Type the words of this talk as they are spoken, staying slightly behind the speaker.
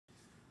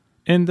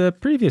In the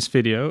previous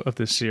video of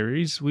this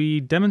series, we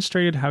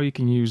demonstrated how you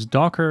can use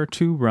Docker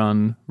to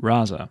run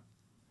Rasa.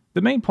 The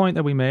main point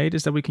that we made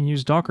is that we can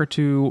use Docker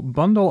to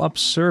bundle up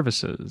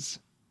services.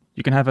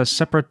 You can have a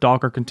separate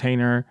Docker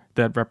container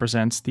that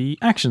represents the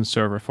action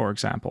server, for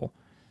example.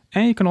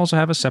 And you can also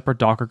have a separate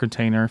Docker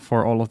container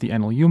for all of the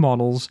NLU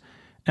models,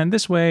 and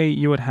this way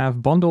you would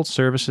have bundled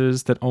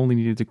services that only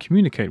needed to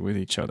communicate with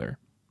each other.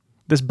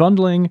 This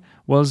bundling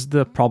was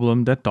the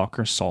problem that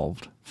Docker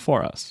solved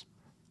for us.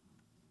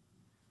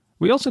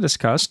 We also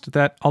discussed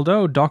that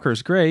although Docker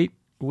is great,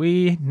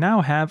 we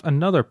now have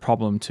another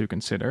problem to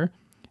consider,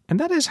 and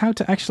that is how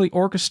to actually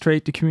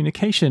orchestrate the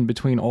communication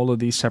between all of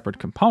these separate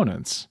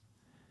components.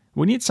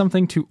 We need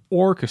something to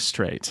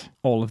orchestrate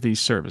all of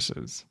these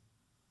services.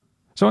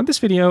 So in this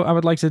video, I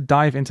would like to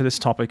dive into this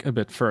topic a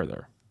bit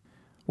further.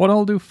 What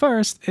I'll do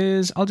first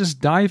is I'll just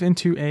dive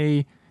into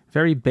a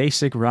very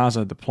basic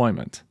Rasa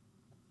deployment.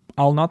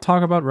 I'll not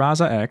talk about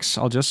Rasa X,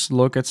 I'll just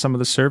look at some of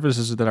the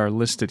services that are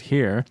listed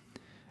here.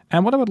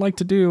 And what I would like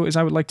to do is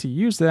I would like to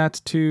use that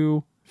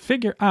to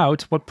figure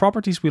out what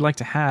properties we like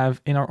to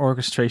have in our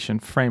orchestration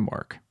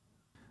framework.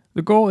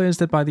 The goal is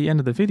that by the end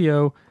of the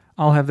video,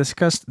 I'll have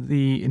discussed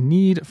the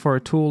need for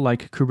a tool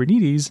like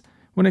Kubernetes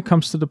when it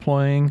comes to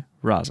deploying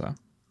Rasa.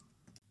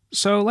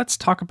 So let's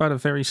talk about a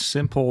very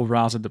simple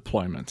Rasa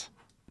deployment.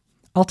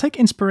 I'll take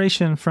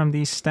inspiration from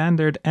the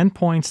standard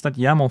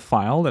endpoints.yaml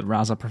file that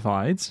Rasa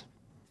provides.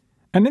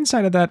 And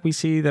inside of that, we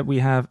see that we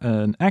have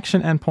an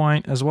action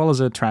endpoint as well as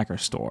a tracker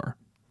store.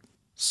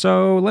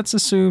 So let's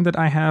assume that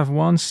I have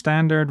one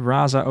standard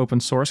Rasa open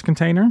source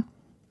container.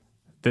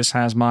 This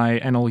has my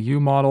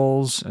NLU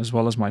models as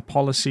well as my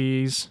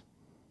policies.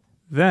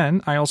 Then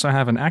I also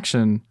have an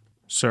action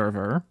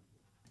server,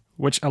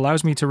 which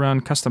allows me to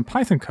run custom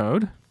Python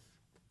code.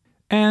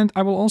 And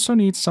I will also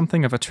need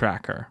something of a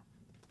tracker.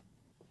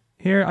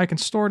 Here I can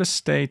store the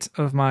state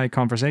of my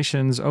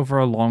conversations over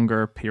a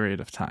longer period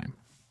of time.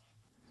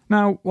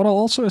 Now, what I'll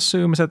also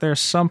assume is that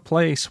there's some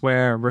place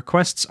where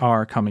requests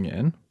are coming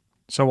in.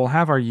 So we'll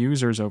have our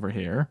users over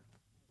here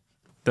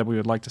that we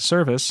would like to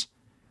service.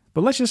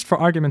 But let's just, for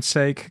argument's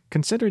sake,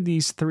 consider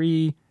these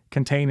three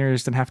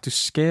containers that have to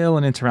scale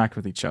and interact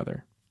with each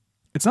other.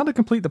 It's not a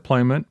complete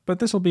deployment, but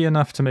this will be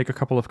enough to make a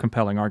couple of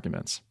compelling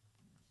arguments.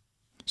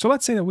 So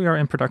let's say that we are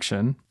in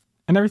production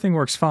and everything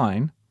works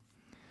fine.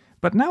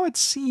 But now it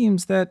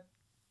seems that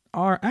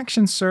our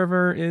action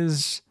server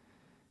is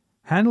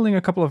handling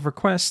a couple of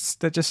requests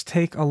that just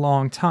take a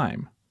long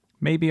time.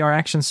 Maybe our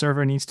action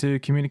server needs to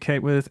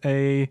communicate with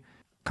a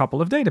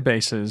couple of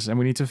databases, and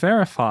we need to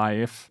verify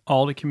if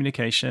all the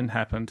communication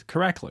happened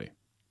correctly.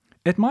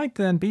 It might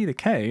then be the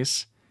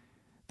case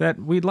that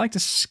we'd like to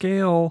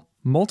scale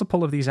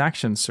multiple of these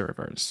action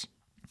servers.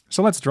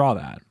 So let's draw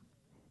that.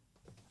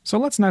 So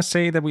let's now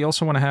say that we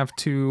also want to have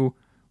two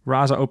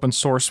Rasa open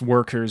source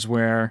workers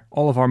where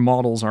all of our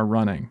models are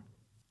running.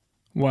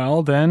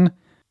 Well, then,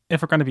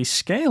 if we're going to be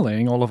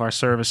scaling all of our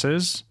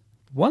services,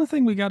 one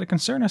thing we got to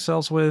concern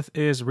ourselves with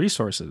is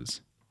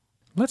resources.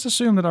 Let's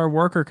assume that our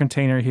worker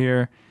container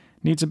here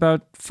needs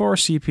about 4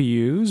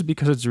 CPUs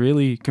because it's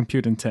really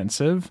compute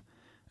intensive.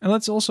 And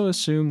let's also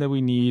assume that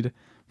we need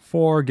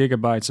 4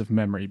 gigabytes of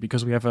memory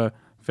because we have a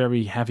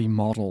very heavy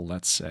model,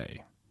 let's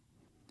say.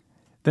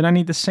 Then I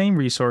need the same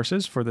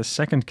resources for the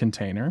second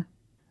container,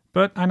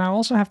 but I now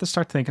also have to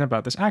start thinking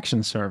about this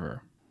action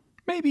server.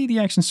 Maybe the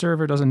action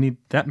server doesn't need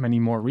that many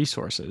more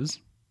resources.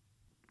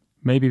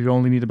 Maybe we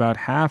only need about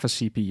half a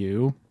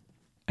CPU,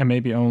 and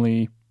maybe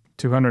only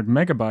 200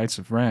 megabytes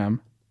of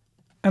RAM.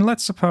 And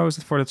let's suppose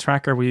that for the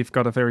tracker we've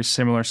got a very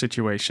similar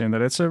situation,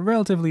 that it's a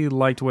relatively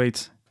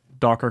lightweight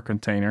Docker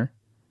container.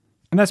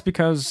 And that's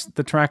because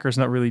the tracker is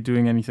not really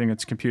doing anything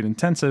that's compute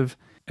intensive,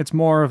 it's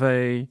more of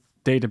a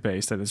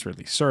database that is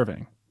really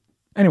serving.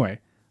 Anyway,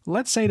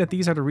 let's say that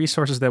these are the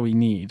resources that we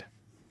need.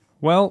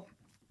 Well,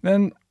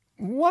 then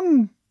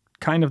one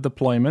kind of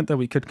deployment that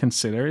we could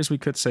consider is we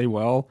could say,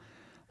 well,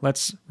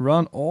 let's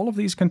run all of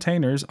these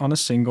containers on a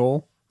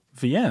single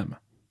VM.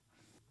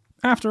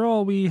 After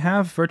all, we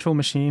have virtual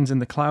machines in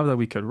the cloud that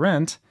we could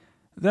rent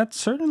that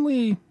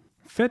certainly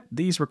fit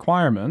these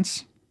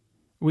requirements.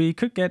 We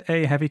could get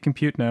a heavy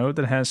compute node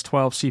that has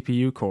 12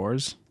 CPU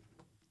cores,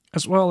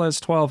 as well as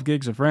 12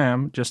 gigs of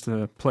RAM, just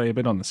to play a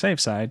bit on the safe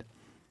side.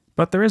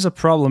 But there is a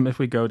problem if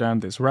we go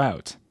down this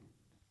route.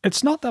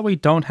 It's not that we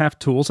don't have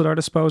tools at our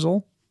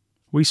disposal.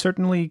 We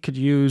certainly could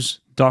use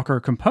Docker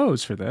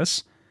Compose for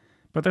this,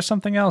 but there's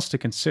something else to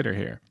consider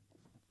here.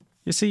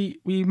 You see,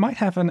 we might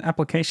have an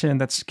application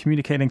that's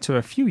communicating to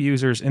a few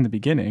users in the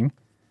beginning,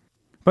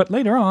 but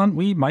later on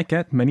we might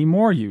get many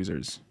more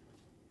users,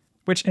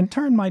 which in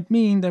turn might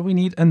mean that we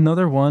need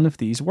another one of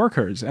these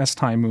workers as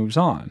time moves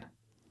on.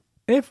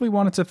 If we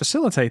wanted to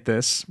facilitate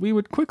this, we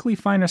would quickly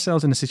find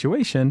ourselves in a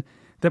situation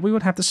that we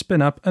would have to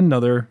spin up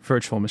another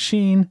virtual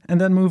machine and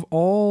then move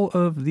all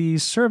of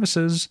these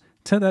services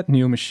to that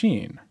new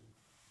machine.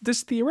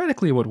 This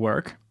theoretically would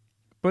work,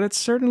 but it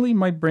certainly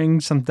might bring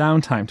some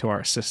downtime to our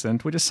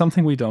assistant, which is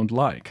something we don't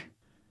like.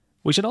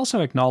 We should also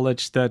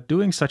acknowledge that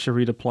doing such a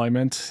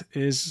redeployment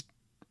is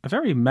a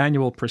very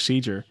manual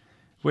procedure,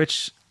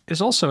 which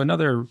is also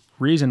another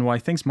reason why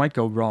things might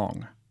go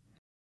wrong.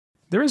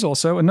 There is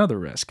also another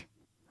risk.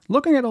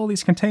 Looking at all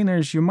these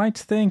containers, you might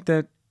think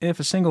that if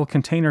a single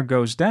container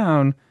goes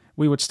down,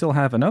 we would still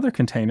have another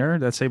container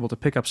that's able to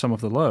pick up some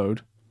of the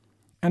load.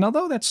 And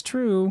although that's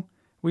true,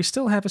 we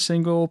still have a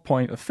single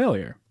point of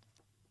failure,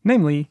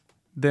 namely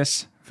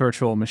this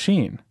virtual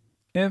machine.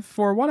 If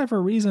for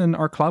whatever reason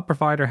our cloud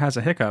provider has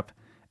a hiccup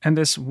and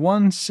this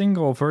one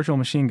single virtual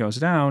machine goes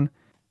down,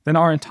 then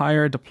our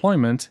entire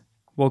deployment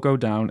will go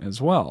down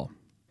as well.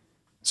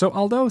 So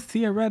although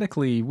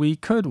theoretically we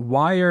could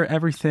wire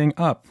everything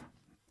up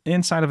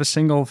inside of a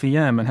single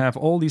VM and have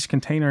all these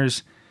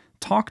containers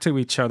talk to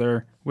each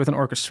other with an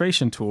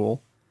orchestration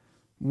tool,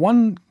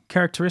 one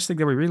characteristic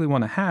that we really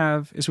want to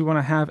have is we want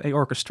to have an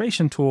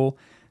orchestration tool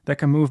that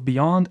can move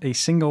beyond a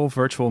single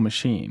virtual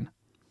machine.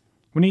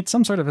 We need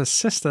some sort of a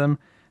system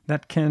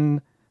that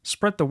can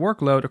spread the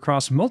workload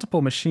across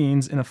multiple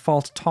machines in a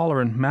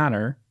fault-tolerant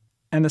manner,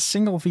 and a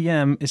single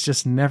VM is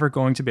just never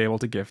going to be able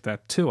to give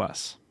that to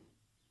us.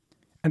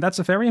 And that's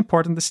a very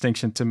important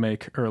distinction to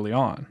make early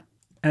on.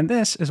 And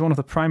this is one of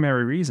the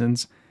primary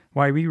reasons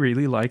why we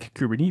really like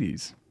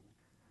Kubernetes.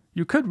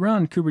 You could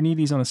run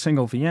Kubernetes on a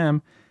single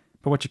VM,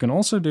 but what you can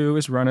also do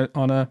is run it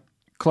on a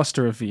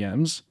cluster of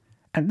VMs,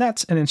 and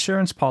that's an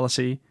insurance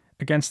policy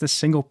against this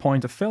single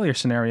point of failure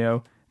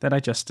scenario that I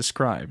just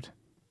described.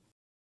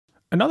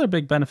 Another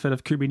big benefit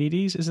of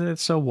Kubernetes is that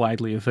it's so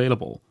widely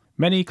available.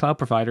 Many cloud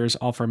providers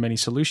offer many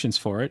solutions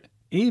for it,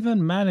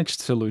 even managed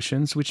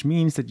solutions, which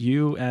means that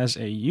you, as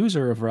a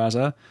user of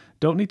Rasa,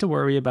 don't need to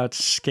worry about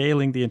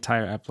scaling the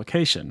entire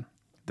application.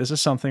 This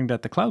is something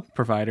that the cloud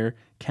provider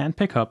can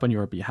pick up on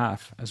your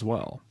behalf as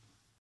well.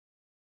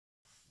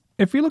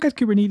 If we look at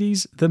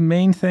Kubernetes, the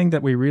main thing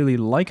that we really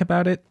like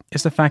about it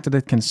is the fact that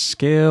it can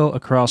scale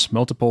across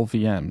multiple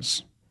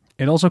VMs.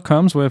 It also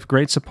comes with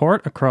great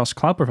support across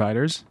cloud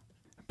providers,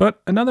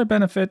 but another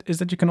benefit is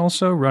that you can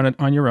also run it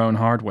on your own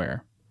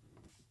hardware.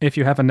 If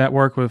you have a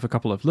network with a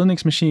couple of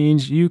Linux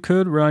machines, you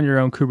could run your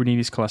own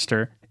Kubernetes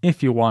cluster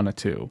if you wanted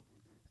to.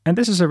 And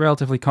this is a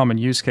relatively common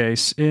use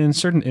case in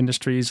certain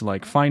industries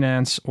like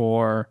finance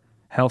or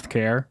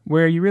healthcare,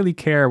 where you really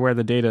care where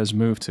the data is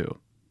moved to.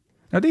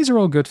 Now, these are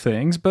all good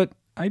things, but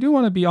I do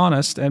want to be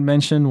honest and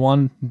mention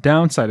one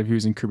downside of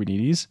using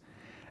Kubernetes,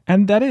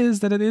 and that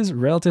is that it is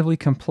relatively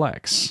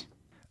complex.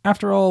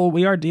 After all,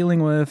 we are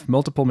dealing with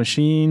multiple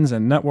machines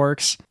and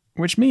networks,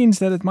 which means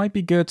that it might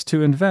be good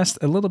to invest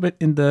a little bit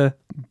in the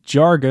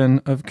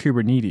jargon of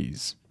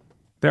Kubernetes.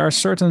 There are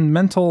certain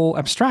mental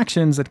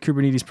abstractions that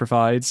Kubernetes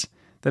provides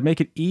that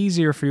make it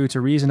easier for you to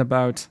reason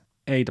about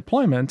a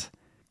deployment,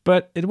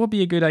 but it will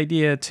be a good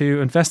idea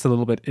to invest a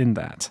little bit in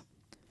that.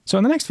 So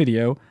in the next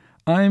video,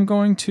 I'm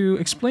going to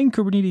explain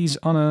Kubernetes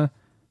on a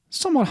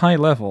somewhat high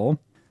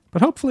level,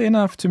 but hopefully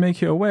enough to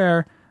make you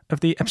aware of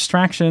the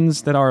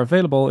abstractions that are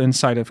available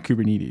inside of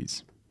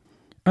Kubernetes.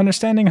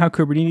 Understanding how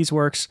Kubernetes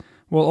works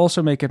will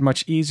also make it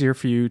much easier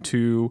for you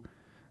to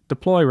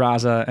deploy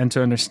Rasa and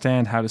to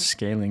understand how the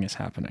scaling is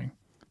happening.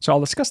 So I'll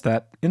discuss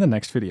that in the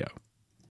next video.